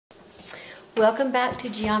Welcome back to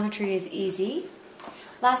Geometry is Easy.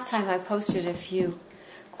 Last time I posted a few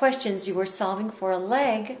questions you were solving for a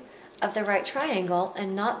leg of the right triangle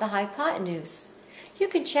and not the hypotenuse. You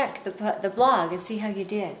can check the blog and see how you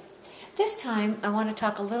did. This time I want to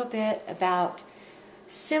talk a little bit about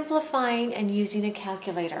simplifying and using a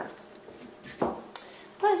calculator.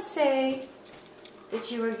 Let's say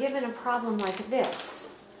that you were given a problem like this.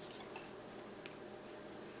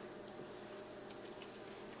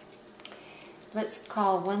 Let's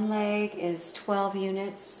call one leg is 12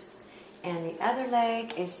 units and the other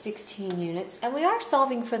leg is 16 units. And we are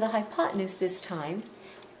solving for the hypotenuse this time,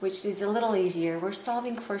 which is a little easier. We're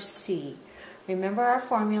solving for C. Remember our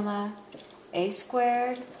formula, a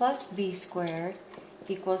squared plus b squared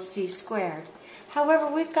equals c squared. However,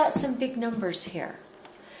 we've got some big numbers here.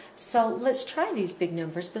 So let's try these big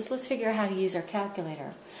numbers, but let's figure out how to use our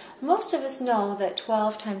calculator. Most of us know that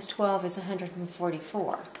 12 times 12 is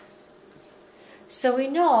 144. So we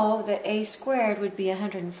know that a squared would be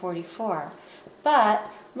 144,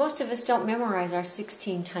 but most of us don't memorize our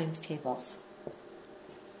 16 times tables.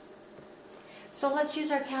 So let's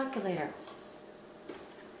use our calculator.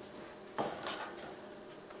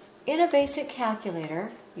 In a basic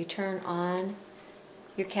calculator, you turn on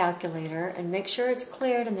your calculator and make sure it's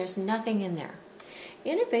cleared and there's nothing in there.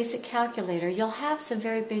 In a basic calculator, you'll have some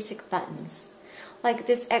very basic buttons. Like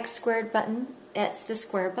this x squared button, that's the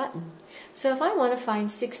square button. So if I want to find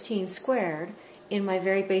 16 squared in my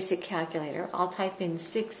very basic calculator, I'll type in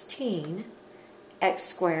 16, x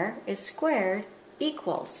squared is squared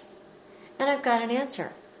equals. And I've got an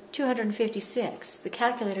answer, 256. The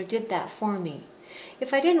calculator did that for me.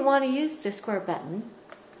 If I didn't want to use the square button,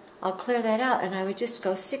 I'll clear that out and I would just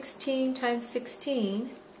go 16 times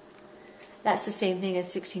 16. That's the same thing as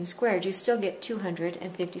 16 squared. You still get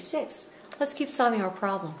 256. Let's keep solving our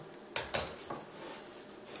problem.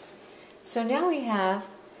 So now we have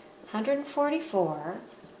 144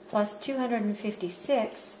 plus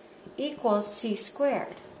 256 equals c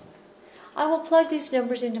squared. I will plug these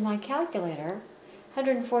numbers into my calculator.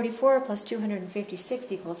 144 plus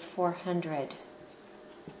 256 equals 400.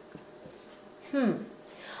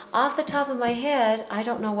 Off the top of my head, I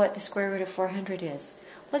don't know what the square root of 400 is.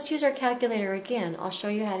 Let's use our calculator again. I'll show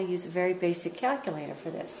you how to use a very basic calculator for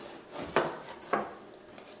this.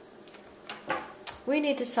 We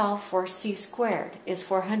need to solve for c squared is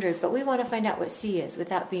 400, but we want to find out what c is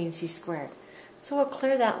without being c squared. So we'll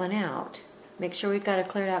clear that one out. Make sure we've got a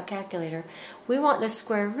cleared out calculator. We want the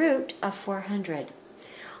square root of 400.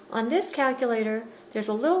 On this calculator, there's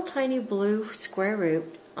a little tiny blue square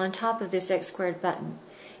root on top of this x squared button.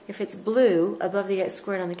 If it's blue above the x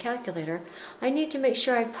squared on the calculator, I need to make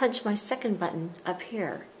sure I punch my second button up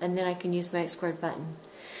here, and then I can use my x squared button.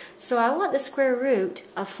 So I want the square root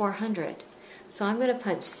of 400. So I'm going to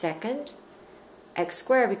punch second x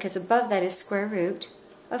squared, because above that is square root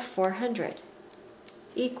of 400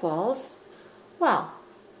 equals, well,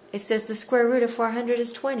 it says the square root of 400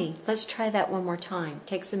 is 20. Let's try that one more time.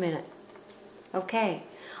 Takes a minute. Okay,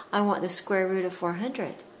 I want the square root of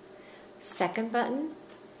 400. Second button,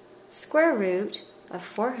 square root of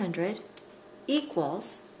 400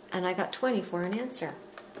 equals, and I got 20 for an answer.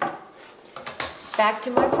 Back to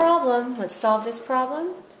my problem. Let's solve this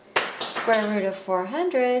problem. Square root of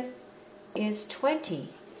 400 is 20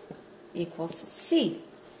 equals C.